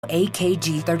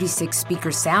AKG 36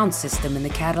 speaker sound system in the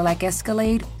Cadillac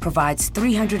Escalade provides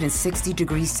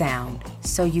 360-degree sound,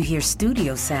 so you hear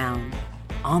studio sound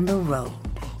on the road.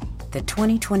 The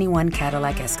 2021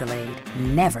 Cadillac Escalade.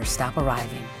 Never stop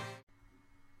arriving.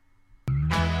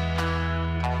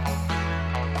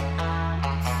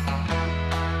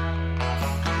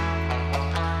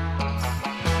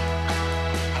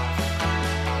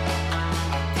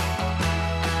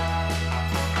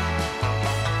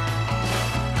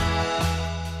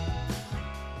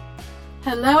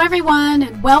 Hello everyone,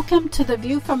 and welcome to the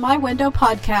View from My Window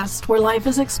podcast, where life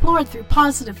is explored through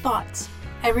positive thoughts.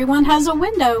 Everyone has a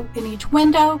window, and each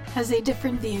window has a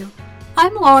different view.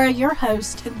 I'm Laura, your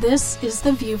host, and this is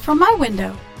the View from My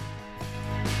Window.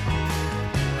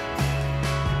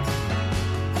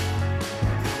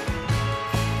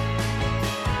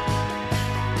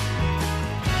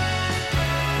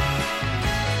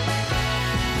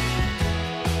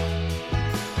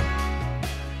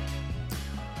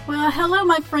 Hello,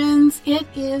 my friends. It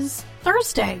is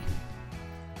Thursday.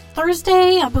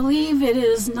 I believe it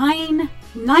is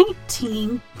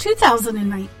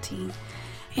 9/19/2019.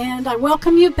 And I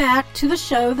welcome you back to the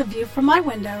show, The View from My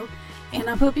Window. And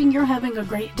I'm hoping you're having a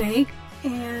great day.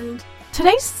 And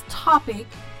today's topic,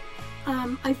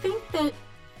 I think that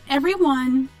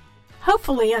everyone,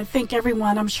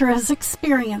 I'm sure has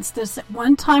experienced this at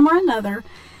one time or another.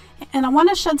 And I want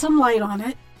to shed some light on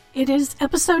it. It is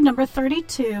episode number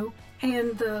 32,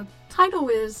 and the title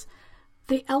is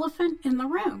The Elephant in the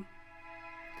Room.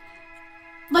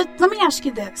 Let me ask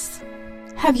you this.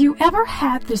 Have you ever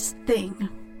had this thing,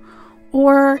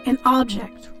 or an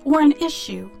object, or an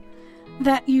issue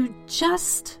that you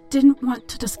just didn't want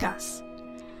to discuss?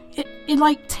 It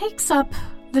like takes up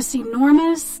this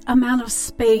enormous amount of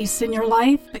space in your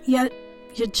life, but yet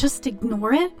you just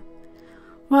ignore it?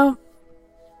 Well,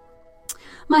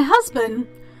 my husband,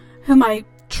 whom I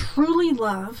truly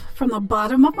love from the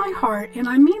bottom of my heart, and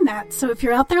I mean that. So if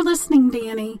you're out there listening,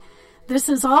 Danny, this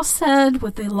is all said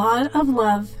with a lot of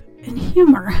love and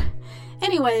humor.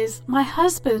 Anyways, my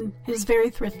husband is very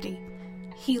thrifty.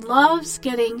 He loves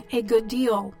getting a good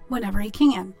deal whenever he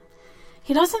can.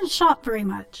 He doesn't shop very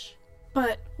much,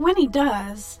 but when he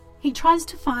does, he tries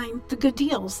to find the good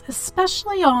deals,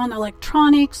 especially on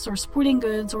electronics or sporting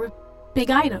goods or big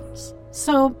items.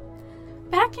 So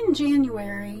back in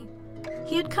January,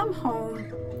 he had come home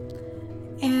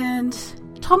and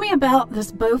told me about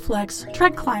this Bowflex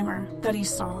tread climber that he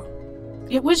saw.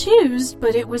 It was used,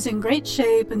 but it was in great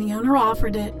shape, and the owner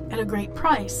offered it at a great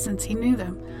price since he knew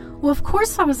them. Well, of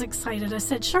course I was excited. I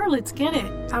said, sure, let's get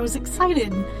it. I was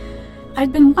excited.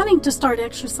 I'd been wanting to start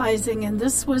exercising, and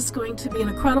this was going to be an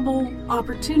incredible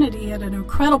opportunity at an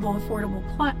incredible affordable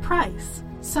price.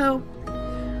 So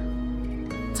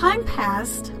time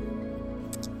passed,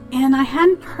 and I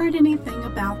hadn't heard anything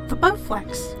about the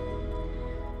Bowflex.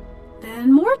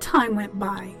 Then more time went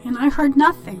by, and I heard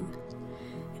nothing.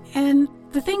 And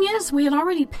the thing is, we had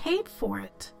already paid for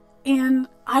it, and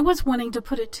I was wanting to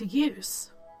put it to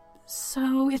use.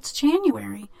 So it's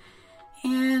January,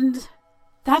 and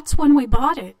that's when we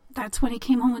bought it. That's when he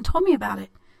came home and told me about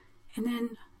it. And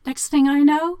then next thing I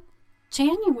know,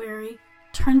 January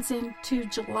turns into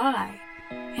July,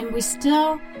 and we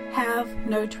still have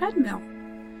no treadmill.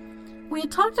 We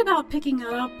had talked about picking it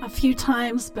up a few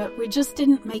times, but we just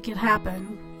didn't make it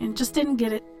happen and just didn't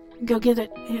get it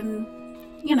and,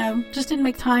 just didn't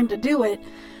make time to do it.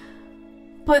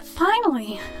 But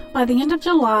finally, by the end of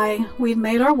July, we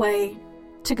made our way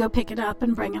to go pick it up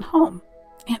and bring it home.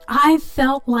 And I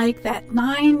felt like that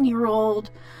 9-year-old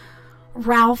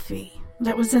Ralphie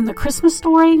that was in the Christmas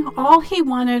Story. All he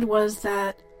wanted was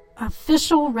that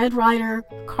official Red Ryder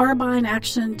carbine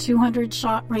action 200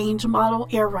 shot range model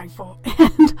air rifle,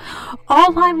 and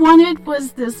all I wanted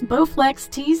was this Bowflex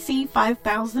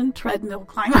TC5000 treadmill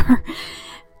climber.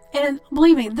 And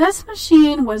believe me, this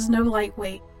machine was no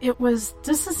lightweight. It was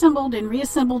disassembled and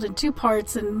reassembled in 2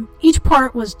 parts, and each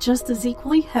part was just as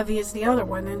equally heavy as the other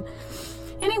one. And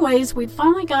anyways, we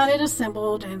finally got it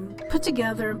assembled and put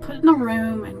together and put in a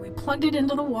room, and we plugged it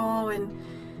into the wall, and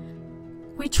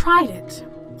we tried it.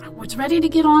 I was ready to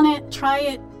get on it, try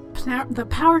it. The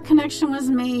power connection was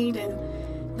made, and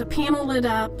the panel lit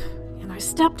up, and I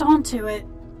stepped onto it,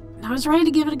 and I was ready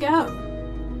to give it a go.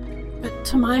 But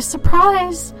to my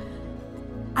surprise,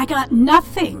 I got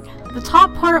nothing. The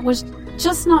top part was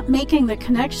just not making the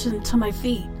connection to my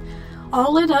feet.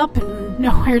 All lit up and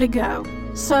nowhere to go.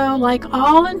 So, like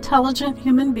all intelligent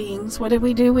human beings, what did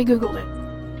we do? We Googled it.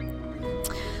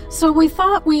 So we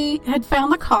thought we had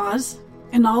found the cause,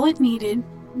 and all it needed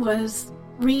was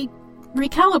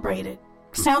recalibrated.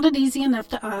 sounded easy enough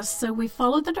to us, so we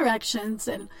followed the directions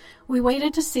and we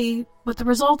waited to see what the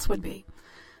results would be.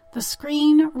 The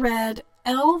screen read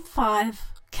L5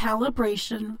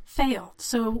 calibration failed.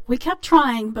 So we kept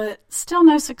trying, but still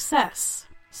no success.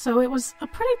 So it was a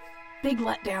pretty big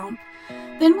letdown.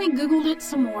 Then we Googled it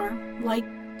some more, like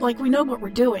we know what we're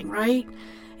doing, right?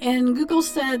 And Google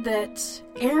said that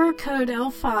error code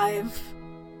L5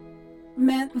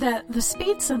 meant that the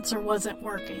speed sensor wasn't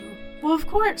working. Well, of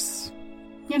course,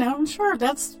 sure,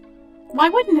 why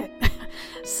wouldn't it?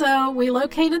 So we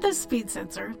located the speed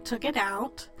sensor, took it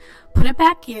out, put it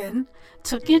back in,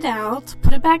 took it out,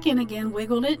 put it back in again,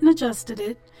 wiggled it and adjusted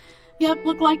it. Yep,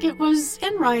 looked like it was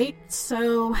in right,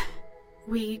 so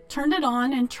we turned it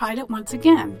on and tried it once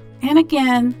again. And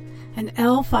again, an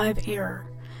L5 error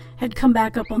had come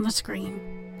back up on the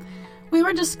screen. We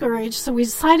were discouraged, so we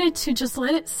decided to just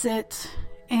let it sit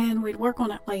and we'd work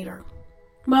on it later.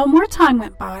 Well, more time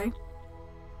went by,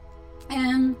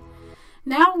 and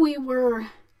now we were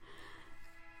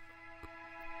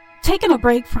taking a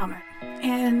break from it.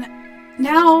 And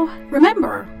now,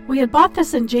 remember, we had bought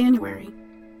this in January,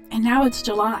 and now it's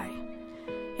July.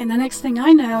 And the next thing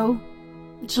I know,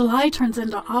 July turns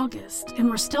into August, and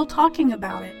we're still talking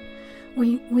about it.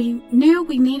 We knew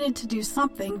we needed to do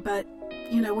something, but,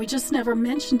 we just never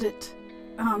mentioned it.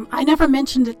 I never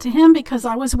mentioned it to him because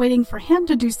I was waiting for him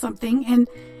to do something, and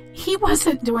he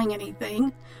wasn't doing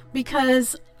anything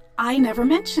because I never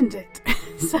mentioned it.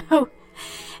 So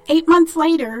 8 months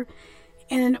later,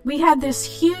 and we had this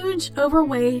huge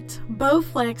overweight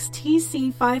Bowflex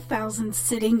TC5000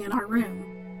 sitting in our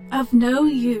room of no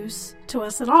use to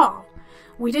us at all.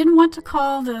 We didn't want to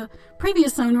call the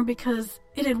previous owner because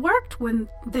it had worked when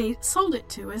they sold it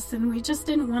to us, and we just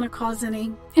didn't want to cause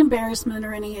any embarrassment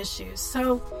or any issues.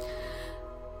 So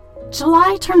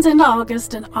July turns into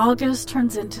August, and August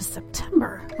turns into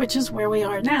September, which is where we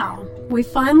are now. We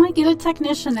finally get a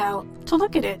technician out to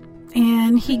look at it,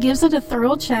 and he gives it a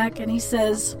thorough check, and he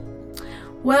says,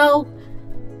 well,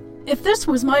 if this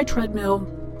was my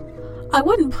treadmill, I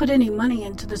wouldn't put any money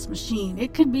into this machine.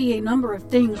 It could be a number of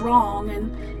things wrong, and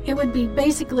it would be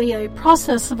basically a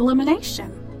process of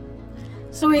elimination.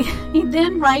 So he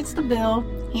then writes the bill,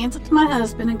 hands it to my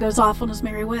husband, and goes off on his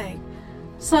merry way.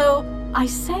 So I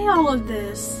say all of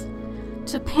this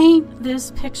to paint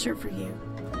this picture for you.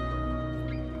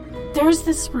 There's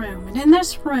this room, and in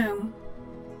this room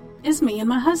is me and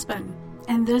my husband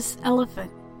and this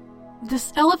elephant.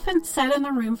 This elephant sat in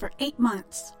the room for 8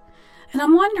 months. And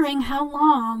I'm wondering how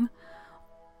long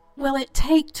will it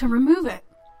take to remove it?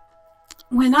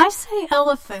 When I say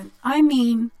elephant, I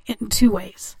mean it in two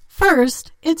ways.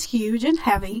 First, it's huge and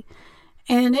heavy,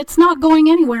 and it's not going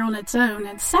anywhere on its own.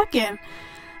 And second,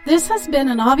 this has been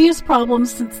an obvious problem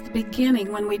since the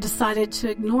beginning when we decided to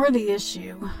ignore the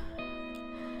issue.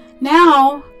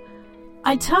 Now,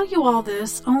 I tell you all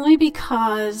this only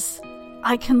because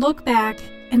I can look back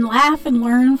and laugh and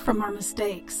learn from our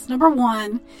mistakes. Number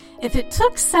one, if it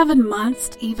took 7 months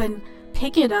to even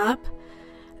pick it up,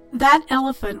 that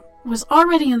elephant was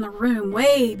already in the room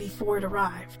way before it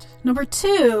arrived. Number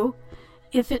two,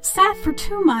 if it sat for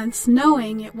 2 months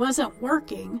knowing it wasn't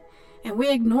working and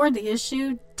we ignored the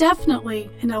issue,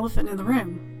 definitely an elephant in the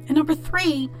room. And number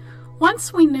three,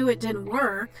 once we knew it didn't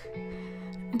work,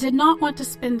 did not want to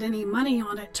spend any money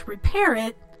on it to repair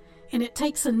it, and it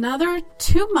takes another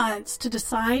 2 months to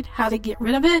decide how to get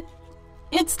rid of it,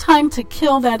 it's time to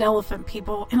kill that elephant,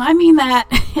 people. And I mean that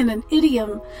in an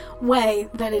idiom way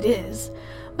that it is.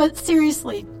 But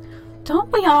seriously,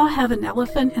 don't we all have an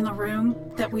elephant in the room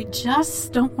that we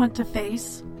just don't want to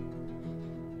face?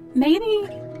 Maybe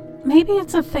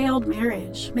it's a failed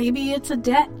marriage. Maybe it's a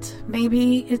debt.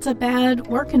 Maybe it's a bad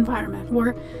work environment.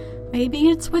 Or maybe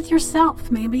it's with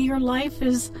yourself. Maybe your life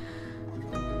is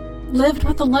lived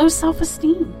with a low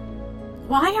self-esteem.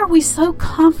 Why are we so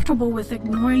comfortable with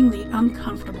ignoring the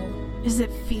uncomfortable? Is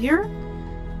it fear?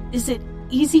 Is it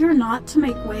easier not to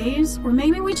make waves? Or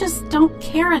maybe we just don't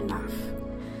care enough?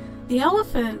 The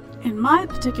elephant in my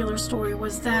particular story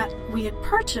was that we had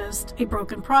purchased a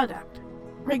broken product.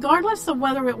 Regardless of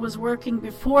whether it was working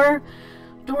before,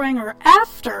 during, or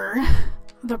after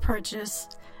the purchase,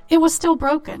 it was still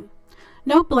broken.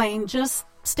 No blame, just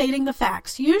stating the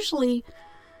facts. Usually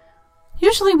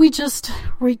we just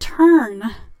return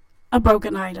a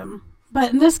broken item,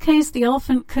 but in this case, the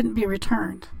elephant couldn't be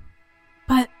returned.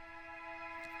 But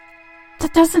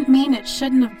that doesn't mean it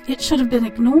should have been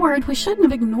ignored. We shouldn't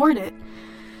have ignored it.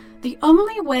 The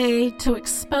only way to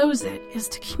expose it is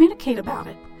to communicate about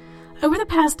it. over the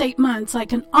past 8 months, I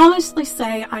can honestly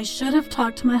say I should have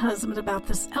talked to my husband about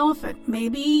this elephant.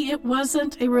 Maybe it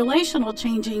wasn't a relational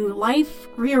changing, life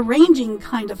rearranging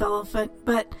kind of elephant,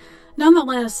 but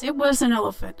nonetheless, it was an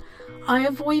elephant. I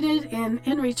avoided, and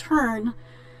in return,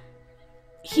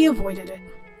 he avoided it.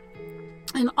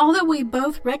 And although we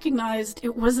both recognized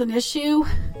it was an issue,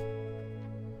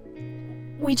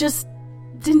 we just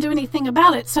didn't do anything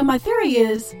about it. So my theory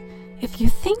is, if you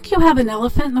think you have an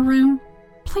elephant in the room,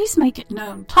 please make it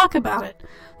known. Talk about it.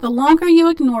 The longer you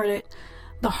ignore it,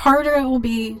 the harder it will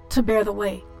be to bear the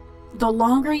weight. The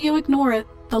longer you ignore it,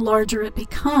 the larger it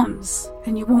becomes,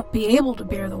 and you won't be able to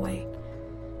bear the weight.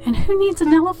 And who needs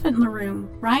an elephant in the room,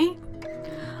 right?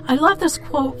 I love this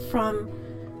quote from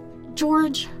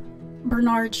George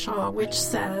Bernard Shaw, which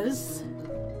says,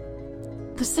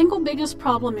 "The single biggest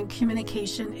problem in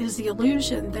communication is the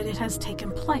illusion that it has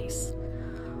taken place."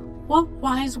 What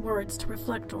wise words to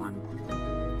reflect on.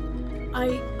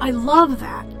 I love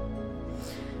that.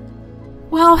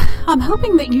 Well, I'm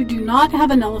hoping that you do not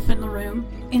have an elephant in the room.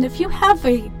 And if you have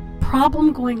a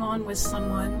problem going on with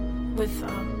someone, with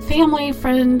a family,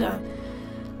 friend, a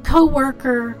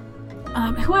co-worker,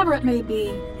 whoever it may be,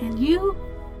 and you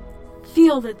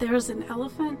feel that there's an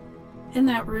elephant in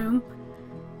that room,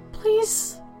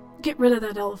 please get rid of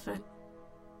that elephant.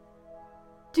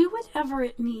 Do whatever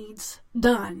it needs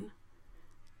done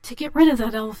to get rid of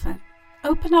that elephant.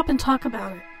 Open up and talk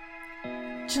about it.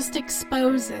 Just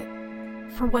expose it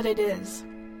for what it is.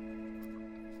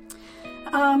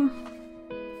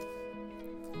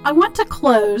 I want to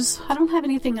close. I don't have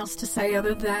anything else to say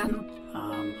other than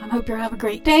I hope you have a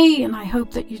great day, and I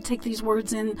hope that you take these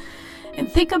words in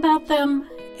and think about them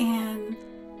and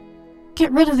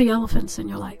get rid of the elephants in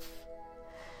your life.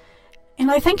 And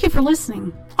I thank you for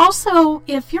listening. Also,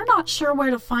 if you're not sure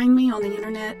where to find me on the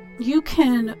internet, you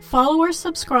can follow or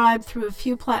subscribe through a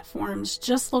few platforms.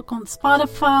 Just look on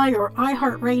Spotify or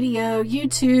iHeartRadio,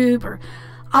 YouTube, or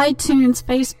iTunes,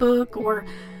 Facebook, or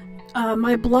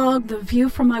my blog, The View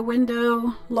from My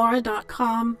Window,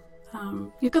 Laura.com.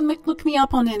 You can look me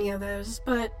up on any of those.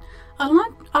 But I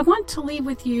want to leave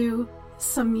with you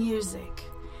some music.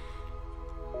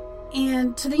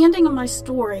 And to the ending of my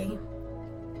story,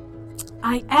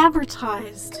 I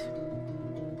advertised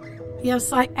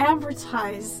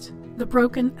the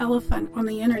broken elephant on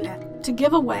the internet to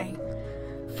give away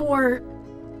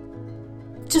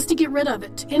just to get rid of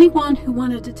it to anyone who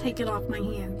wanted to take it off my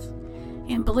hands.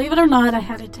 And believe it or not, I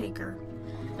had a taker.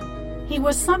 He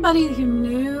was somebody who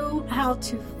knew how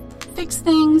to fix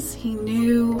things. He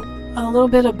knew a little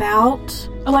bit about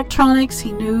electronics.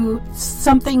 He knew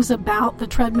some things about the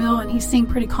treadmill, and he seemed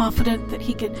pretty confident that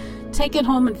he could take it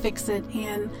home and fix it.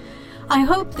 And I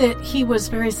hope that he was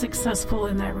very successful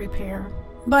in that repair.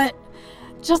 But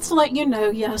just to let you know,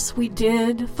 yes, we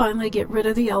did finally get rid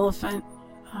of the elephant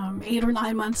 8 or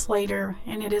 9 months later,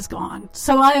 and it is gone.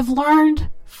 So I have learned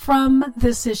from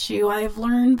this issue. I have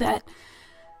learned that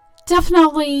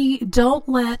definitely don't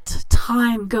let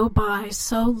time go by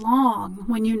so long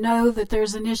when you know that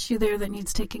there's an issue there that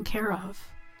needs taken care of.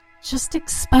 Just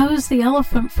expose the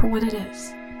elephant for what it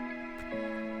is.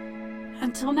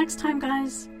 Until next time,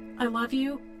 guys, I love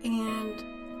you, and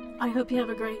I hope you have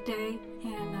a great day,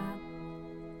 and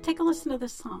take a listen to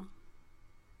this song.